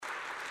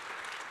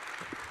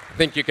I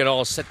think you can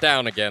all sit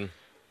down again.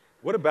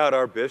 What about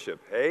our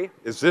bishop? Hey,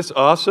 is this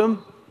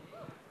awesome?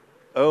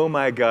 Oh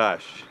my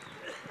gosh.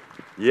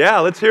 Yeah,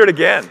 let's hear it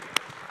again.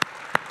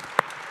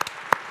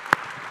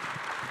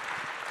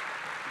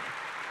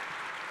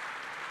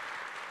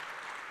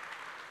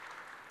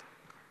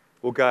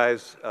 Well,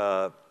 guys,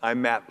 I'm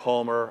Matt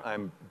Palmer.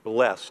 I'm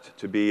blessed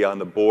to be on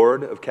the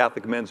board of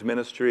Catholic Men's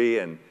Ministry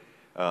and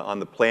on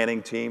the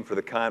planning team for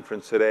the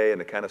conference today and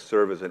to kind of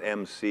serve as an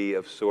MC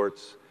of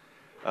sorts.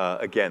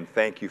 Again,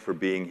 thank you for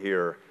being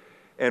here.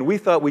 And we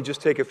thought we'd just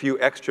take a few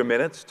extra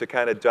minutes to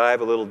kind of dive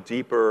a little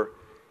deeper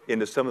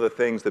into some of the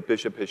things that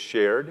Bishop has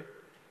shared.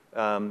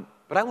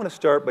 But I want to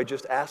start by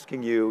just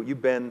asking you,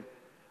 you've been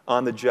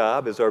on the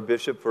job as our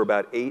bishop for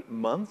about 8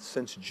 months,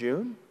 since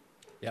June.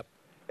 Yep.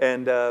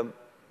 And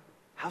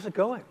how's it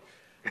going?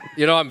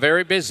 You know, I'm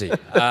very busy.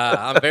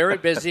 I'm very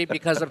busy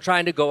because I'm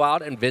trying to go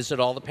out and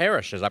visit all the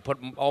parishes. I put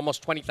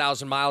almost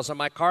 20,000 miles on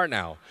my car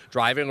now,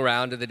 driving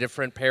around to the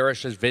different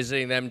parishes,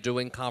 visiting them,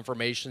 doing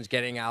confirmations,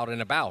 getting out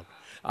and about.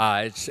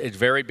 It's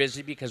very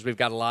busy because we've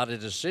got a lot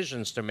of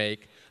decisions to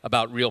make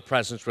about real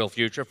presence, real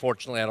future.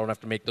 Fortunately, I don't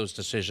have to make those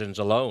decisions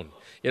alone.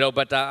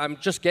 But I'm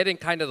just getting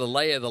kind of the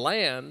lay of the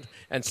land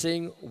and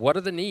seeing what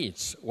are the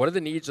needs. What are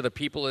the needs of the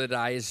people of the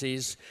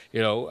diocese?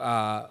 What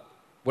are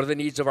the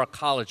needs of our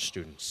college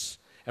students?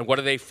 And what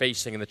are they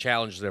facing and the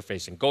challenges they're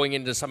facing? Going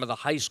into some of the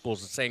high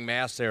schools and saying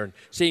Mass there and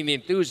seeing the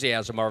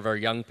enthusiasm of our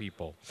young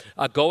people.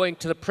 Going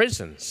to the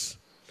prisons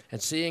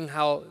and seeing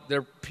how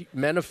they're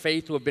men of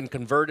faith who have been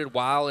converted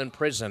while in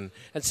prison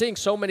and seeing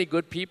so many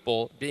good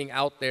people being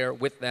out there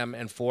with them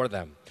and for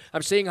them.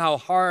 I'm seeing how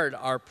hard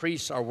our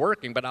priests are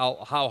working, but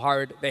how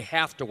hard they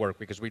have to work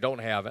because we don't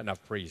have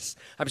enough priests.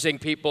 I'm seeing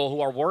people who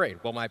are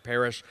worried. Will my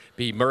parish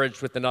be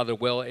merged with another?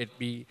 Will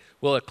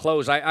it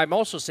close? I'm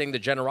also seeing the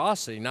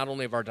generosity, not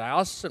only of our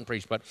diocesan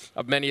priests, but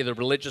of many of the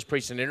religious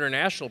priests and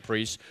international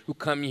priests who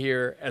come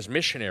here as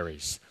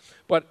missionaries.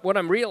 But what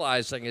I'm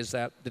realizing is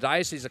that the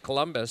Diocese of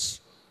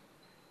Columbus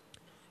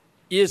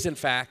is, in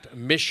fact,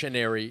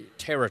 missionary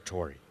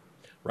territory.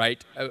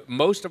 Right?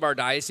 Most of our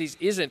diocese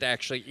isn't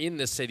actually in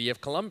the city of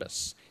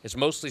Columbus. It's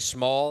mostly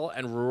small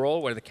and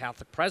rural where the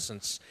Catholic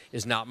presence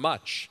is not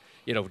much.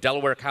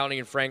 Delaware County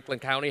and Franklin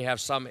County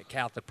have some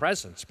Catholic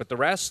presence, but the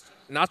rest,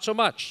 not so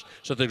much.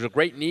 So there's a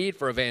great need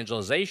for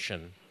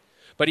evangelization.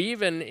 But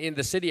even in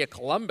the city of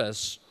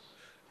Columbus,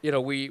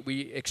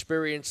 we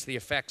experience the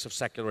effects of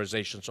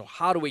secularization. So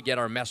how do we get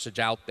our message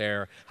out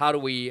there? How do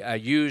we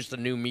use the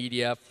new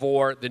media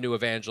for the new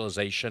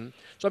evangelization?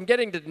 So I'm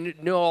getting to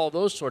know all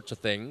those sorts of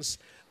things,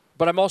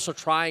 but I'm also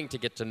trying to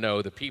get to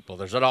know the people.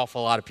 There's an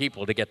awful lot of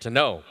people to get to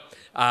know.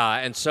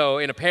 And so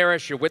in a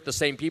parish, you're with the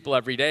same people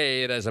every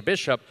day, and as a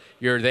bishop,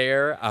 you're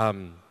there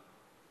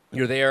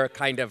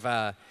kind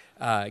of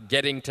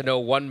getting to know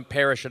one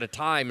parish at a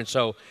time. And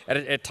so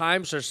at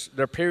times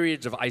there are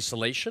periods of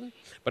isolation,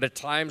 but at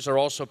times there are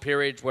also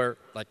periods where,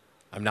 like,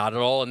 I'm not at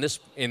all in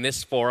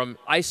this forum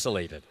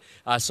isolated.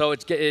 So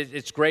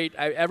it's great.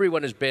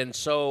 Everyone has been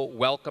so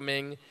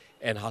welcoming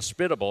and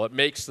hospitable. It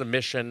makes the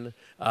mission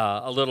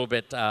a little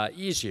bit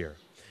easier.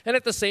 And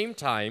at the same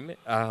time,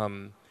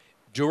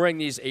 during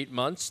these 8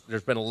 months,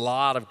 there's been a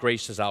lot of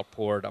graces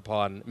outpoured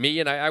upon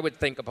me, and I would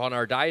think upon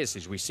our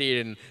diocese. We see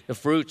it in the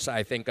fruits,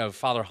 I think, of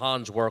Father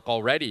Han's work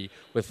already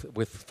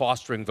with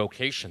fostering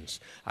vocations.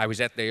 I was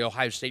at the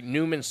Ohio State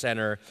Newman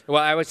Center.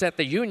 Well, I was at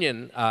the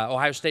Union,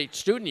 Ohio State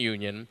Student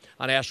Union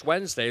on Ash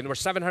Wednesday, and there were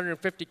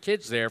 750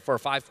 kids there for a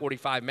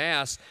 5:45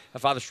 Mass.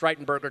 And Father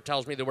Streitenberger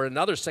tells me there were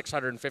another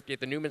 650 at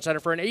the Newman Center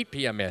for an 8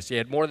 p.m. Mass. He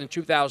had more than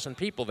 2,000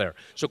 people there.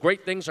 So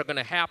great things are going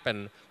to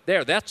happen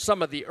there. That's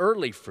some of the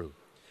early fruit.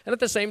 And at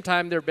the same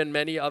time, there have been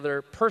many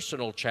other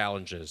personal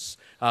challenges.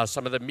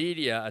 Some of the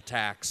media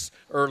attacks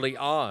early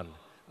on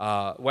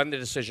when the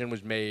decision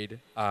was made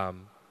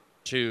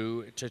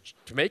to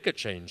make a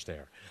change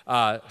there.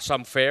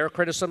 Some fair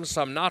criticism,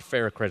 some not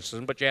fair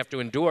criticism, but you have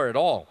to endure it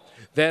all.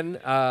 Then,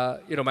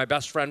 my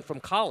best friend from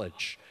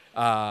college,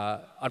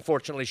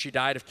 unfortunately, she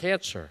died of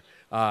cancer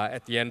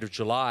at the end of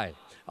July.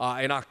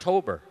 In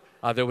October,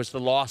 there was the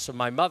loss of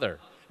my mother.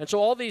 And so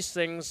all these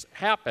things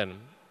happen,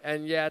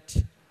 and yet...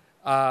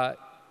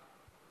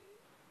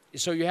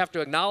 So you have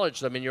to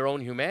acknowledge them in your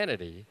own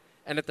humanity,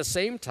 and at the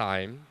same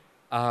time,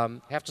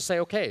 have to say,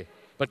 okay,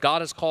 but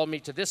God has called me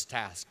to this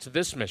task, to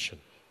this mission.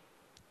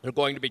 There are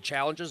going to be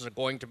challenges, there are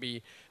going to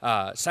be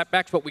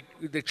setbacks, but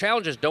the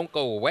challenges don't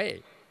go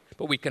away,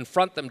 but we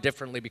confront them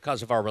differently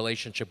because of our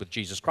relationship with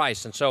Jesus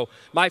Christ. And so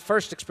my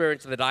first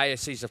experience in the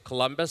Diocese of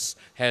Columbus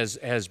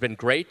has been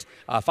great.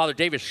 Father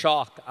David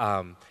Schalk,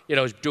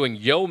 is doing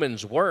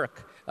yeoman's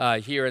work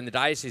here in the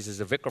diocese as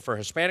a vicar for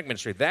Hispanic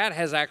ministry. That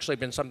has actually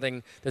been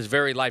something that's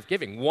very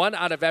life-giving. 1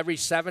 out of every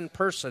 7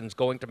 persons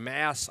going to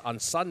Mass on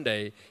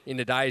Sunday in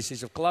the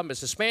Diocese of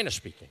Columbus is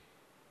Spanish-speaking.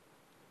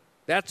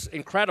 That's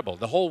incredible.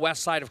 The whole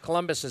west side of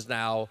Columbus is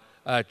now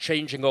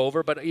changing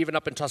over, but even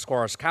up in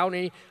Tuscarawas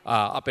County,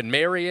 up in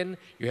Marion,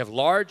 you have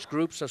large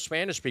groups of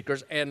Spanish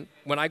speakers. And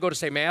when I go to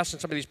say Mass in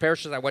some of these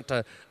parishes, I went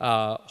to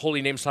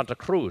Holy Name Santa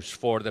Cruz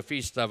for the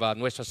feast of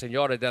Nuestra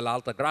Señora de la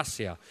Alta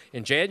Gracia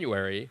in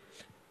January.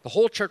 The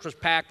whole church was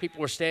packed.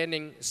 People were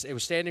standing. It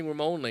was standing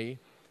room only.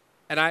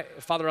 And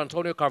Father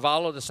Antonio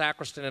Carvalho, the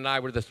sacristan, and I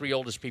were the three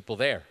oldest people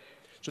there.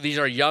 So these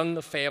are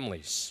young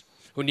families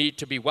who need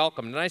to be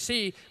welcomed. And I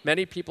see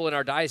many people in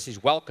our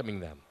diocese welcoming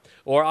them.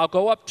 Or I'll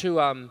go up to,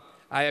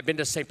 I've been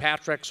to St.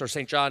 Patrick's or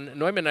St. John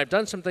Neumann. I've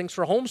done some things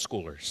for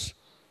homeschoolers,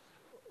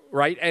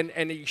 right?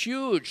 And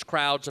huge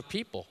crowds of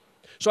people.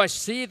 So I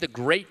see the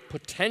great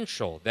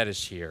potential that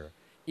is here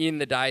in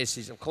the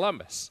Diocese of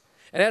Columbus.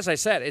 And as I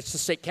said, it's the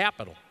state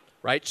capital,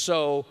 right?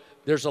 So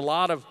there's a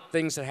lot of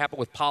things that happen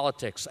with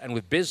politics and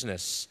with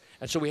business.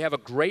 And so we have a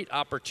great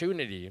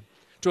opportunity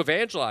to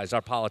evangelize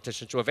our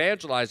politicians, to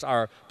evangelize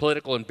our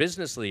political and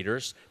business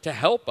leaders, to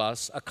help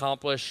us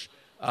accomplish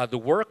the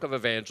work of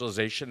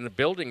evangelization and the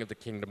building of the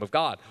kingdom of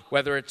God,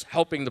 whether it's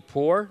helping the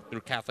poor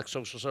through Catholic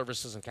social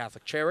services and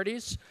Catholic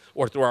charities,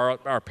 or through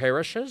our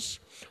parishes,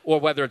 or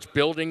whether it's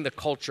building the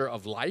culture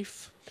of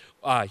life.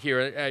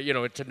 Here,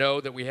 to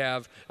know that we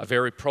have a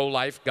very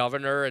pro-life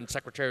governor and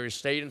Secretary of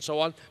State and so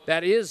on,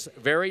 that is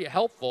very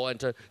helpful, and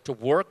to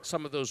work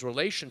some of those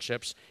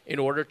relationships in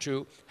order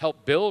to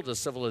help build a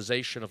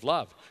civilization of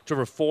love, to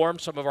reform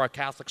some of our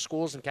Catholic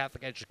schools and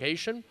Catholic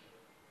education.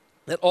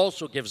 That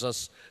also gives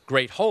us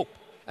great hope.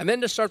 And then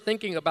to start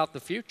thinking about the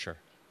future.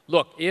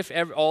 Look, if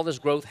all this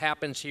growth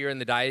happens here in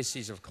the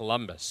Diocese of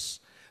Columbus,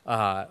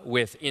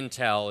 with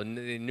Intel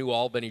and New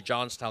Albany,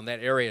 Johnstown, that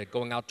area,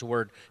 going out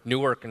toward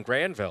Newark and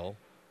Granville,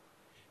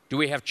 do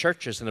we have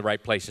churches in the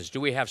right places? Do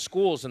we have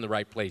schools in the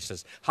right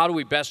places? How do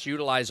we best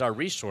utilize our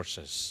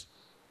resources?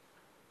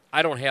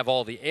 I don't have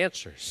all the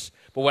answers.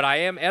 But what I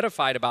am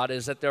edified about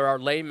is that there are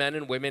laymen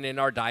and women in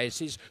our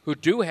diocese who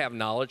do have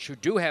knowledge, who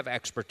do have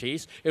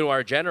expertise, and who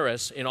are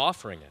generous in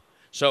offering it.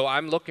 So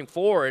I'm looking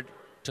forward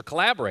to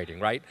collaborating,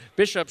 right?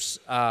 Bishops,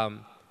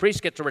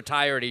 priests get to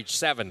retire at age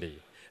 70.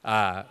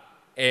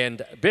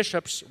 And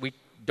bishops, we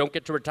don't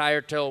get to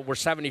retire till we're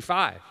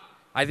 75.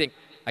 I think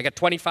I got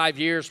 25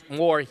 years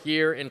more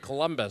here in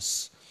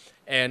Columbus.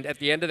 And at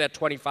the end of that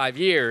 25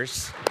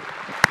 years...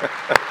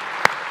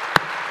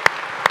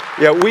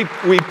 Yeah, we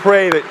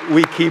pray that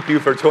we keep you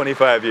for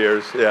 25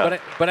 years. Yeah.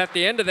 But at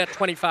the end of that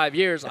 25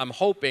 years, I'm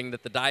hoping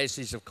that the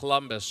Diocese of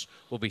Columbus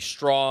will be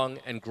strong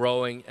and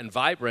growing and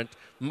vibrant,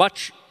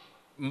 much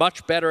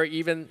better,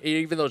 even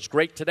though it's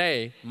great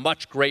today,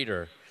 much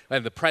greater.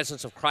 And the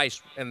presence of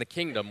Christ and the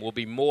kingdom will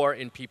be more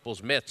in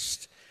people's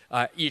midst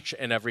each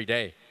and every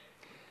day.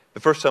 The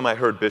first time I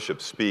heard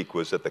Bishop speak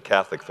was at the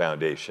Catholic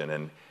Foundation,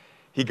 and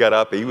he got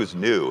up, he was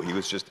new, he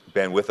was just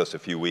been with us a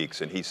few weeks,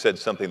 and he said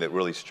something that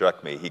really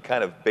struck me. He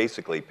kind of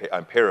basically,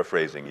 I'm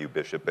paraphrasing you,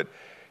 Bishop, but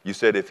you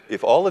said,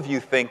 if all of you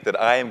think that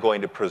I am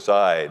going to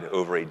preside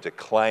over a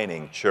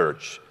declining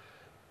church,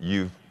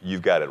 you've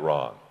got it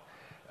wrong.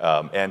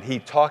 And he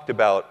talked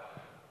about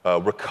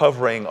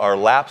recovering our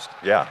lapsed,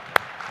 yeah.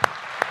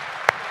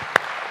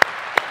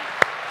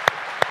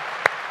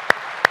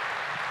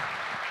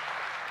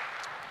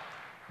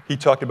 He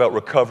talked about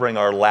recovering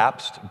our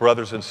lapsed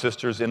brothers and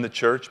sisters in the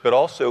church, but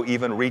also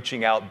even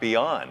reaching out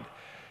beyond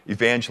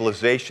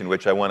evangelization,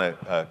 which I want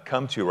to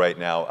come to right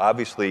now.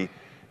 Obviously,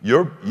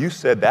 you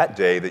said that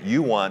day that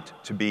you want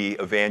to be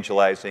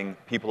evangelizing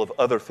people of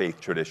other faith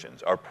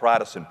traditions, our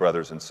Protestant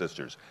brothers and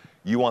sisters.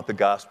 You want the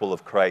gospel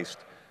of Christ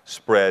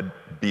spread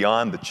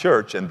beyond the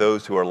church and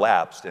those who are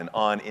lapsed and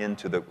on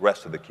into the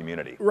rest of the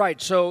community.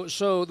 Right. So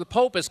the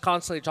Pope is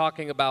constantly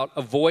talking about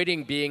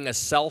avoiding being a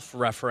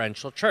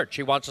self-referential church.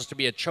 He wants us to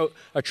be a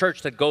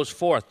church that goes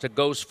forth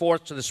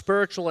to the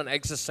spiritual and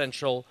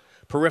existential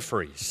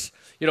peripheries.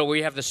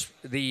 We have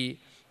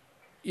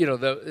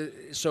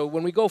so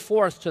when we go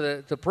forth to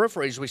the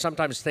peripheries, we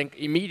sometimes think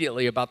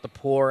immediately about the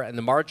poor and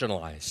the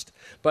marginalized.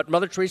 But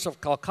Mother Teresa of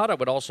Calcutta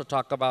would also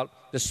talk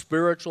about the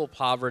spiritual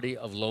poverty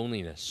of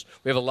loneliness.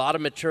 We have a lot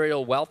of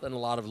material wealth and a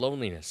lot of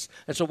loneliness.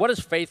 And so what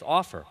does faith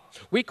offer?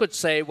 We could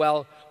say,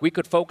 well, we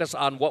could focus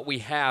on what we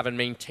have and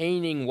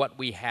maintaining what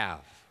we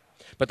have.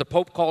 But the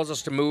Pope calls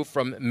us to move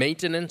from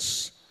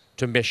maintenance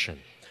to mission,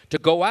 to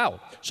go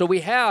out. So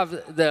we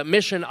have the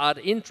mission ad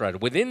intra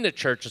within the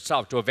church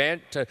itself,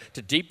 to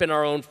deepen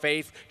our own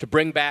faith, to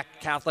bring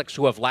back Catholics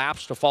who have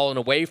lapsed, to fallen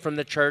away from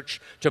the church,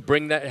 to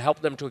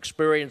help them to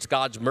experience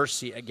God's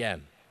mercy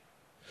again.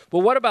 But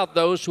what about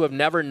those who have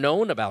never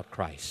known about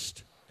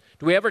Christ?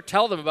 Do we ever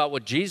tell them about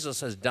what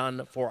Jesus has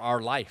done for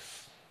our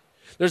life?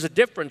 There's a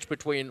difference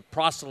between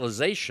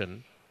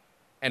proselytization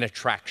and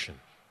attraction.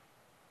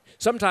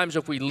 Sometimes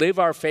if we live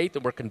our faith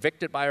and we're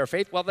convicted by our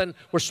faith, well, then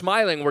we're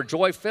smiling, we're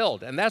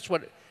joy-filled. And that's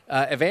what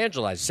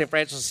evangelizing. St.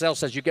 Francis of Sales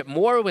says you get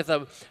more with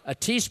a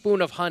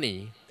teaspoon of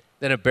honey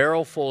than a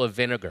barrel full of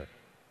vinegar.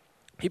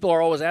 People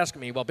are always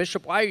asking me, well,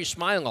 Bishop, why are you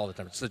smiling all the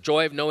time? It's the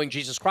joy of knowing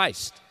Jesus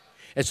Christ.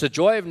 It's the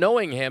joy of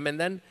knowing him. And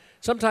then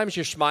sometimes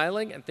you're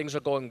smiling and things are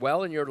going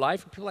well in your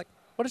life. And people are like,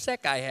 what does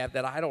that guy have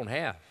that I don't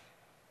have?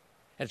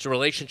 And it's a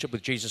relationship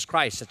with Jesus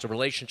Christ. It's a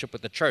relationship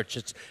with the church.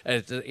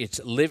 It's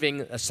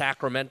living a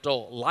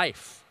sacramental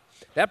life.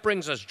 That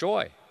brings us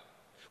joy.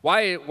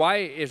 Why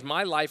is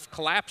my life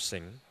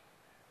collapsing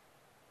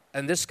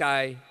and this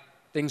guy,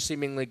 things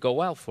seemingly go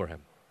well for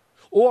him?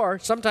 Or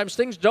sometimes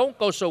things don't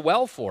go so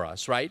well for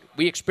us, right?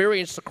 We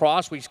experience the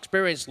cross. We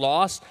experience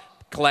loss,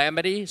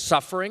 calamity,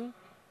 suffering,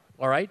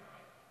 all right?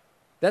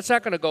 That's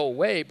not going to go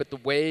away, but the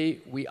way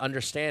we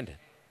understand it,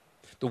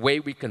 the way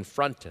we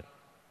confront it,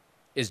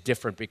 is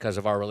different because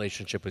of our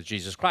relationship with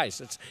Jesus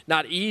Christ. It's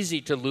not easy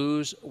to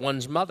lose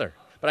one's mother.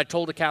 But I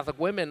told the Catholic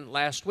women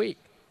last week,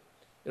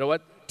 you know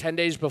what? 10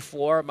 days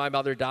before my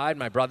mother died,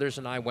 my brothers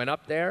and I went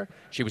up there.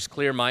 She was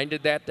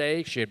clear-minded that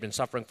day. She had been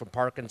suffering from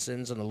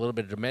Parkinson's and a little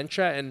bit of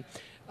dementia, and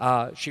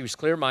she was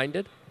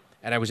clear-minded.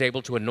 And I was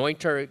able to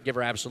anoint her, give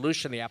her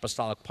absolution, the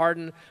apostolic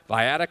pardon,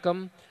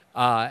 viaticum,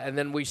 and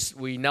then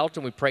we knelt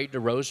and we prayed the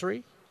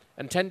rosary.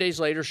 And 10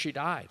 days later, she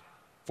died,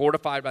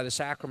 fortified by the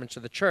sacraments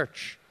of the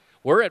church.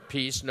 We're at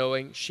peace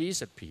knowing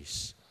she's at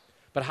peace.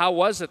 But how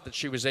was it that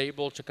she was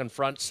able to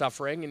confront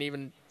suffering? And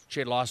even she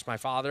had lost my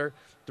father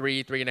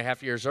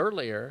 3.5 years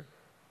earlier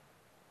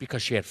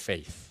because she had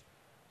faith.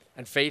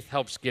 And faith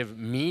helps give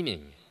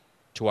meaning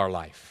to our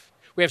life.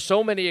 We have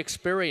so many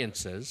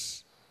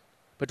experiences,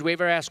 but do we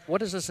ever ask, what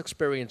does this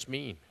experience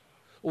mean?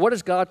 What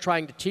is God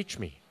trying to teach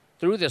me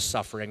through this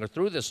suffering or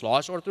through this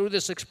loss or through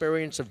this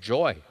experience of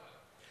joy?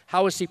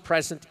 How is he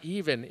present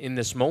even in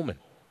this moment?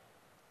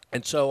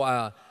 And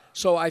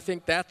so I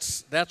think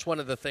that's one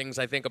of the things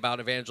I think about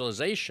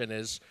evangelization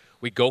is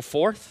we go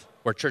forth.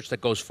 We're a church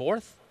that goes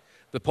forth.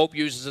 The Pope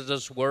uses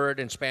this word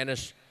in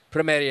Spanish,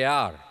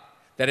 premierear.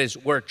 That is,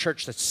 we're a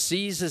church that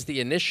seizes the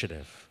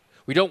initiative.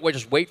 We don't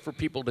just wait for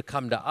people to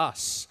come to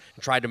us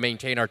and try to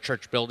maintain our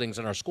church buildings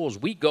and our schools.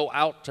 We go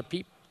out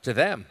to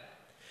them.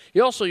 He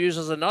also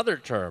uses another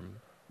term,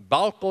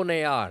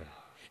 balconear.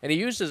 And he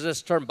uses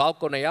this term,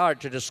 balconear,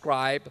 to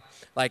describe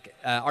like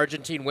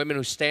Argentine women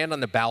who stand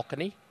on the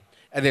balcony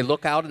and they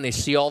look out and they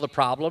see all the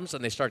problems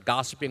and they start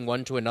gossiping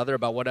one to another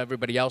about what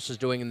everybody else is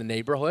doing in the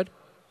neighborhood.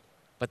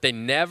 But they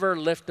never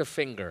lift a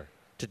finger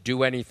to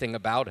do anything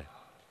about it.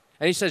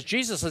 And he says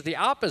Jesus is the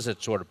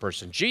opposite sort of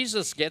person.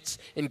 Jesus gets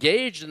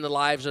engaged in the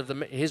lives of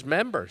his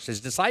members, his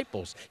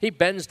disciples. He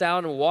bends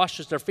down and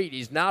washes their feet.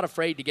 He's not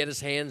afraid to get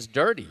his hands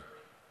dirty.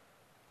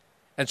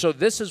 And so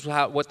this is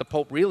what the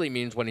Pope really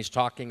means when he's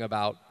talking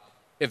about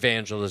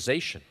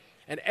evangelization.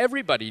 And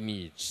everybody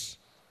needs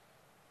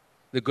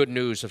the good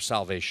news of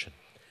salvation.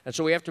 And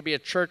so we have to be a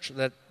church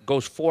that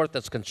goes forth,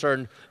 that's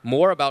concerned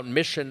more about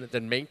mission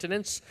than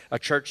maintenance, a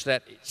church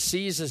that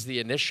seizes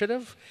the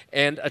initiative,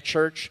 and a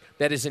church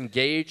that is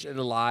engaged in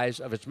the lives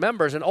of its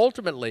members, and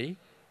ultimately,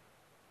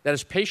 that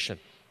is patient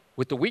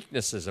with the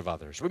weaknesses of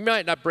others. We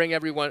might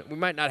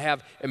not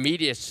have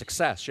immediate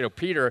success. You know,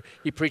 Peter,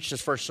 he preached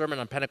his first sermon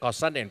on Pentecost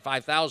Sunday, and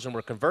 5,000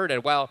 were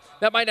converted. Well,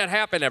 that might not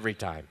happen every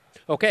time.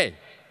 Okay.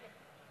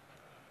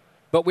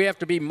 But we have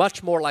to be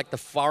much more like the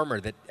farmer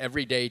that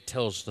every day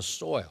tills the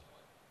soil,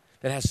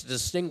 that has to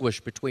distinguish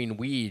between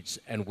weeds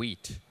and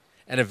wheat.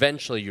 And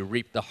eventually you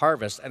reap the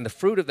harvest, and the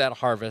fruit of that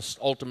harvest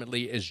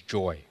ultimately is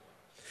joy.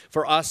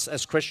 For us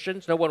as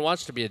Christians, no one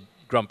wants to be a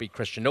grumpy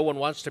Christian. No one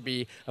wants to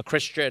be a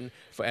Christian,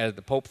 as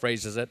the Pope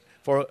phrases it,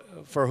 for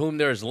whom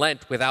there is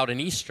Lent without an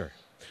Easter.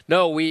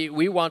 No,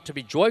 we want to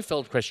be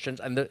joy-filled Christians,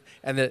 and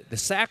the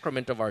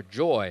sacrament of our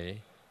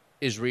joy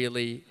is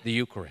really the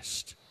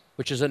Eucharist,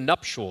 which is a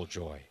nuptial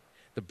joy.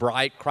 The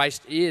bride,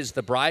 Christ is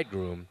the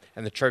bridegroom,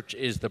 and the church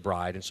is the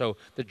bride. And so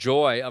the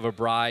joy of a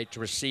bride to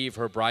receive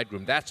her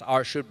bridegroom,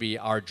 should be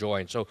our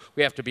joy. And so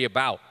we have to be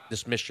about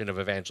this mission of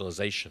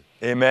evangelization.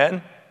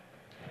 Amen.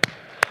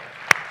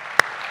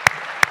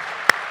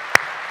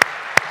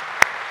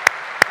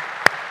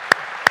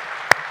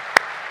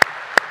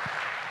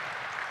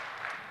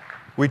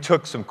 We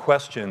took some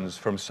questions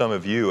from some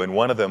of you, and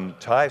one of them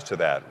ties to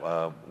that.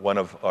 One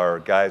of our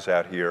guys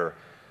out here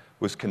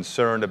was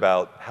concerned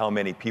about how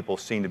many people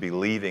seem to be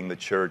leaving the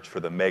church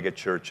for the mega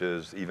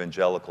churches,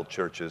 evangelical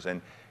churches,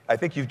 and I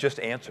think you've just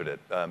answered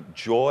it.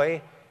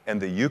 Joy and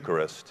the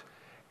Eucharist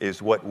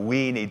is what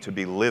we need to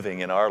be living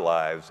in our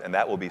lives, and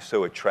that will be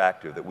so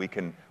attractive that we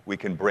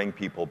can bring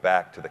people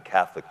back to the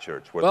Catholic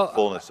Church where the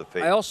fullness of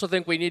faith. I also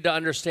think we need to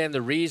understand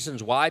the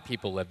reasons why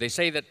people live. They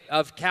say that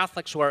of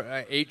Catholics who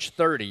are age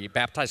 30,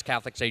 baptized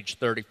Catholics age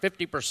 30,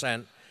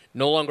 50%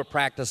 no longer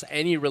practice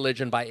any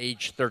religion by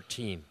age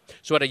 13.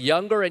 So at a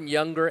younger and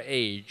younger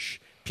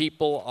age,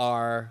 people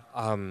are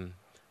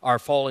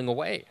falling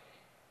away.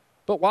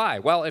 But why?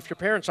 Well, if your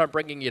parents aren't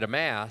bringing you to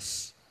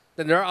Mass,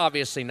 then they're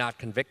obviously not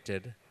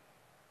convicted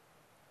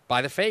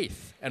by the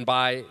faith and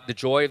by the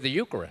joy of the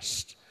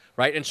Eucharist,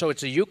 right? And so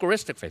it's a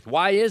Eucharistic faith.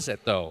 Why is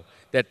it, though,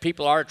 that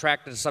people are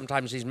attracted to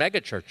sometimes these mega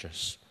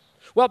churches?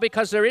 Well,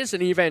 because there is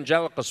an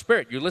evangelical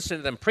spirit. You listen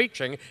to them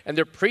preaching, and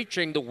they're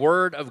preaching the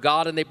Word of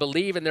God, and they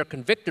believe and they're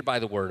convicted by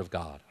the Word of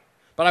God.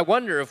 But I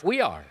wonder if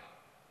we are.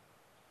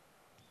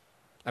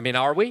 I mean,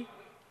 are we?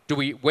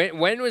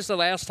 When was the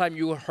last time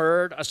you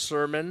heard a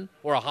sermon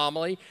or a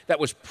homily that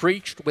was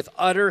preached with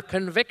utter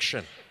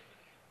conviction,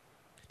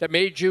 that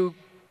made you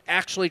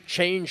actually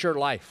change your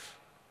life?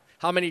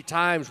 How many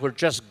times we're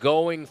just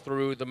going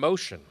through the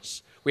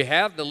motions? We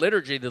have the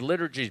liturgy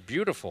is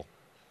beautiful.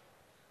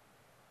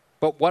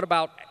 But what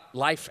about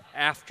life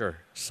after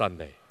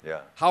Sunday?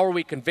 Yeah. How are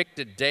we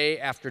convicted day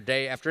after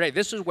day after day?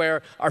 This is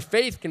where our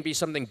faith can be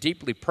something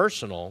deeply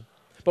personal,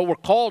 but we're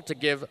called to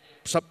give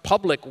some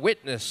public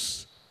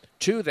witness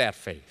to that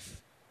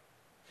faith.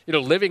 You know,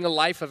 living a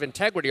life of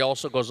integrity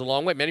also goes a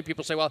long way. Many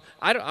people say, well,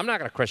 I'm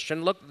not a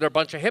Christian. Look, they're a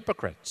bunch of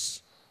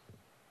hypocrites.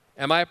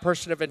 Am I a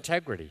person of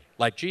integrity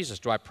like Jesus?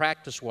 Do I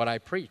practice what I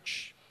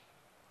preach?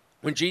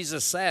 When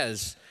Jesus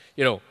says,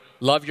 you know,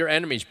 love your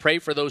enemies, pray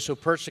for those who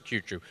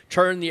persecute you,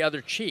 turn the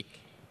other cheek.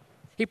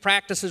 He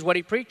practices what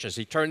he preaches.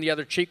 He turned the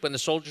other cheek when the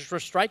soldiers were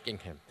striking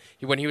him.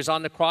 When he was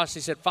on the cross, he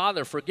said,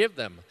 Father, forgive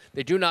them.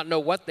 They do not know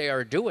what they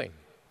are doing.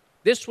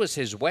 This was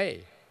his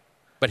way,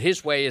 but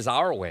his way is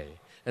our way.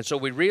 And so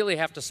we really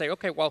have to say,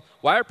 okay, well,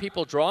 why are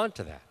people drawn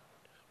to that,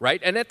 right?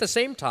 And at the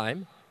same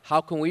time,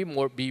 how can we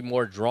be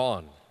more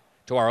drawn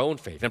to our own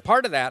faith? And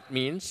part of that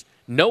means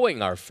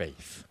knowing our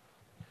faith.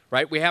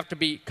 Right? We have to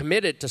be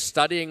committed to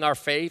studying our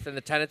faith and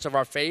the tenets of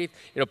our faith.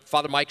 You know,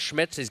 Father Mike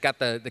Schmitz, he's got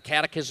the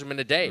Catechism in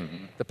a Day,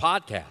 the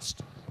podcast.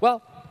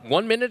 Well,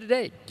 1 minute a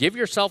day. Give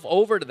yourself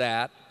over to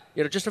that,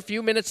 you know, just a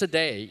few minutes a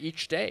day,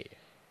 each day.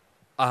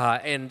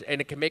 And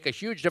it can make a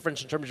huge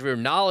difference in terms of your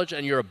knowledge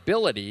and your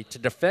ability to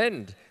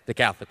defend the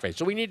Catholic faith.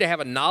 So we need to have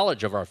a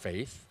knowledge of our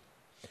faith.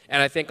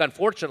 And I think,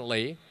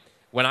 unfortunately,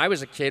 when I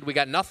was a kid, we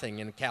got nothing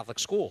in Catholic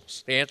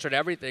schools. The answer to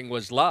everything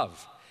was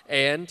love.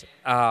 And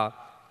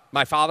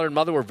my father and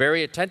mother were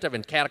very attentive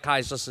and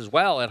catechized us as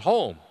well at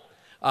home.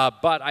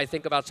 But I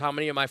think about how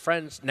many of my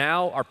friends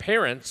now are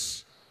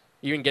parents,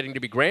 even getting to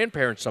be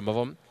grandparents, some of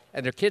them,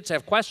 and their kids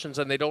have questions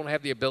and they don't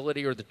have the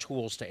ability or the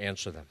tools to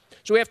answer them.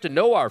 So we have to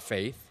know our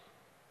faith,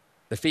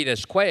 the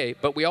fides quae,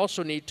 but we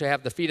also need to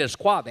have the fides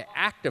qua, the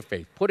active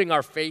faith, putting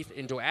our faith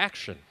into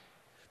action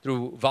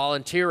through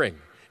volunteering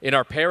in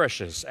our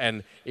parishes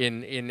and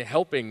in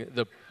helping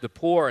the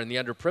poor and the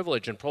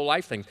underprivileged and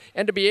pro-life things,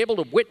 and to be able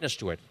to witness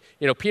to it.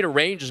 You know, Peter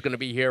Range is going to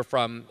be here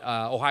from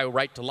Ohio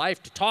Right to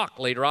Life to talk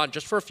later on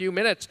just for a few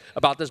minutes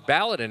about this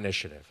ballot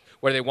initiative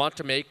where they want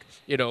to make,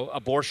 you know,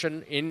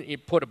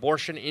 put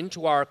abortion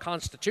into our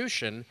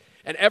Constitution.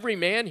 And every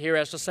man here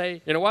has to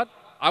say, you know what?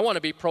 I want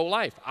to be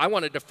pro-life. I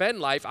want to defend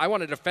life. I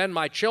want to defend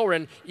my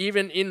children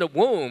even in the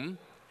womb.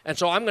 And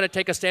so I'm going to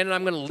take a stand and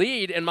I'm going to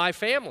lead in my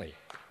family.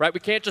 Right? We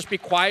can't just be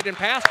quiet and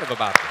passive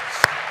about this.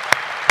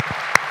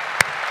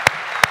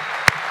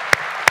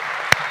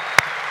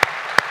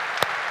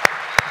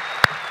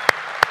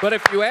 But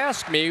if you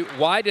ask me,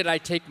 why did I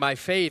take my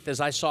faith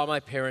as I saw my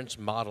parents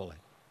model it?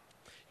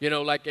 You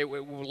know, like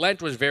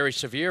Lent was very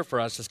severe for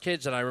us as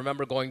kids, and I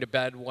remember going to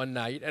bed one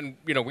night, and,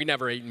 you know, we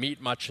never ate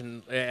meat much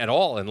at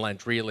all in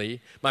Lent, really.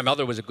 My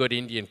mother was a good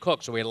Indian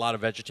cook, so we had a lot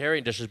of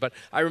vegetarian dishes. But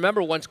I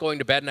remember once going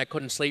to bed, and I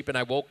couldn't sleep, and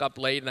I woke up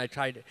late,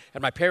 and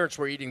my parents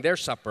were eating their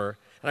supper.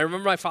 And I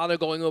remember my father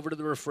going over to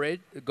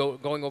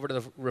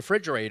the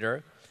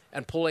refrigerator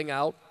and pulling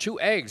out 2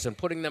 eggs and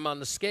putting them on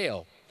the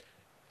scale.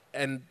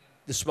 And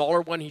the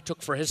smaller one he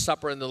took for his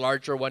supper, and the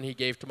larger one he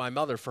gave to my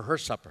mother for her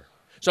supper.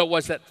 So it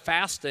was that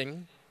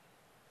fasting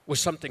was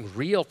something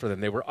real for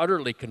them. They were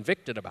utterly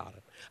convicted about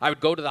it. I would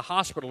go to the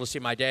hospital to see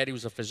my dad. He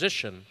was a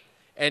physician,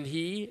 and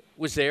he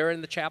was there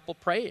in the chapel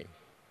praying.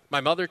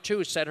 My mother,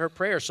 too, said her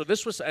prayers. So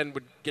this was, and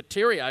would get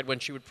teary-eyed when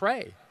she would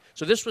pray.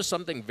 So this was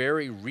something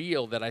very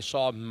real that I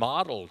saw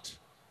modeled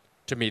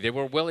to me. They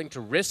were willing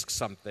to risk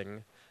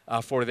something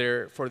for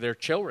their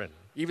children,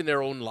 even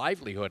their own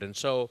livelihood. And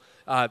so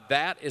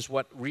that is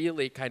what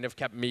really kind of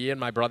kept me and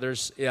my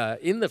brothers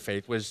in the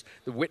faith, was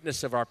the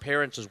witness of our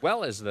parents as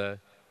well as the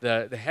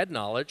head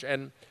knowledge.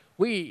 And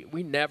we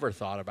never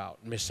thought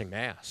about missing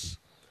Mass.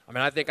 I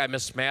mean, I think I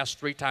missed Mass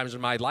 3 times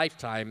in my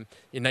lifetime.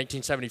 In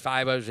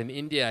 1975, I was in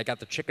India. I got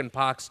the chicken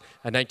pox.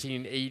 In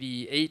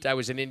 1988, I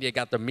was in India,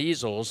 got the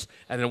measles.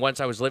 And then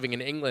once I was living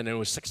in England, and it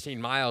was 16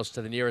 miles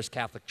to the nearest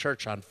Catholic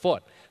church on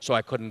foot, so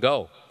I couldn't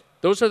go.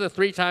 Those are the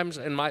 3 times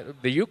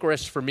the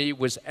Eucharist for me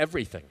was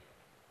everything.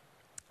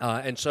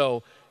 And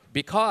so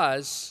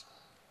because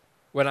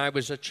when I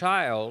was a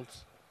child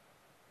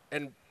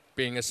and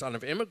being a son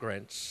of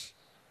immigrants,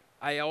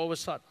 I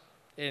always thought,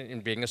 in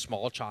being a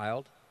small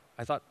child,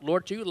 I thought,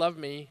 Lord, do you love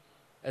me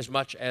as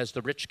much as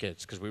the rich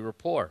kids because we were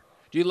poor?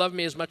 Do you love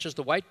me as much as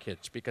the white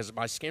kids because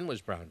my skin was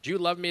brown? Do you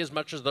love me as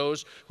much as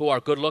those who are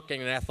good-looking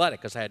and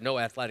athletic because I had no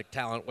athletic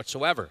talent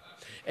whatsoever?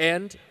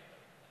 And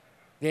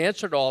the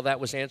answer to all that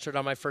was answered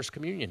on my first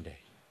communion day.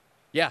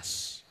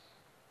 Yes,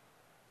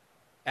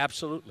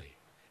 absolutely.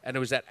 And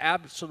it was that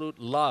absolute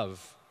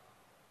love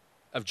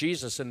of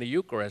Jesus in the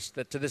Eucharist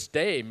that to this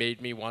day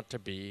made me want to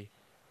be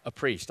a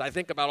priest. I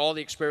think about all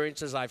the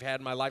experiences I've had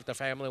in my life, the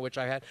family in which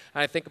I had,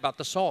 and I think about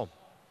the psalm.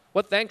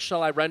 What thanks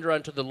shall I render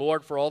unto the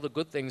Lord for all the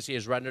good things he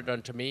has rendered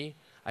unto me?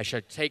 I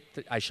shall take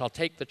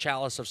the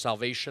chalice of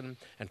salvation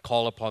and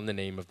call upon the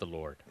name of the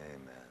Lord.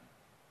 Amen.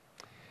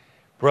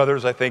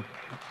 Brothers, I think,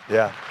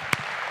 yeah.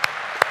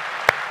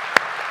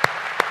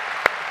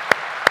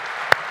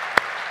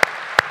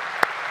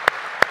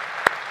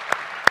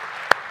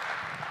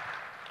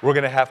 We're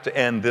going to have to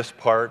end this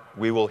part.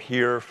 We will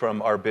hear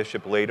from our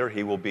bishop later.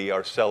 He will be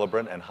our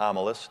celebrant and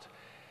homilist.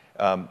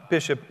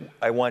 Bishop,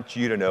 I want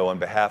you to know on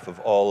behalf of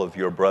all of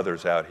your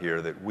brothers out here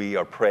that we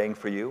are praying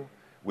for you.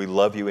 We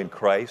love you in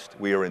Christ.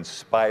 We are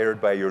inspired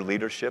by your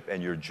leadership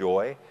and your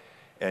joy.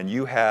 And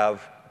you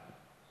have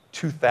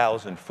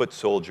 2,000 foot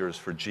soldiers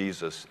for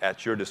Jesus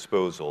at your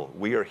disposal.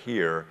 We are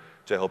here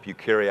to help you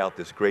carry out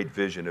this great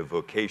vision of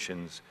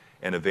vocations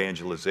and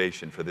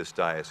evangelization for this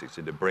diocese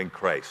and to bring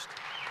Christ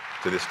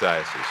to this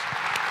diocese.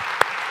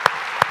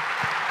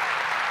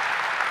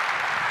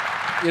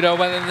 You know,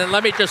 and then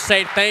let me just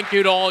say thank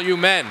you to all you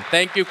men.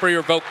 Thank you for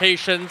your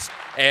vocations.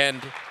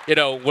 And, you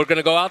know, we're going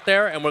to go out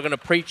there and we're going to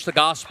preach the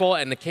gospel,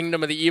 and the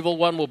kingdom of the evil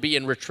one will be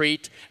in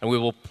retreat, and we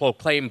will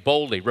proclaim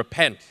boldly,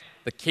 repent,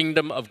 the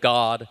kingdom of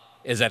God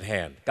is at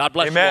hand. God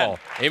bless you all.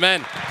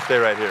 Amen. Stay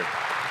right here.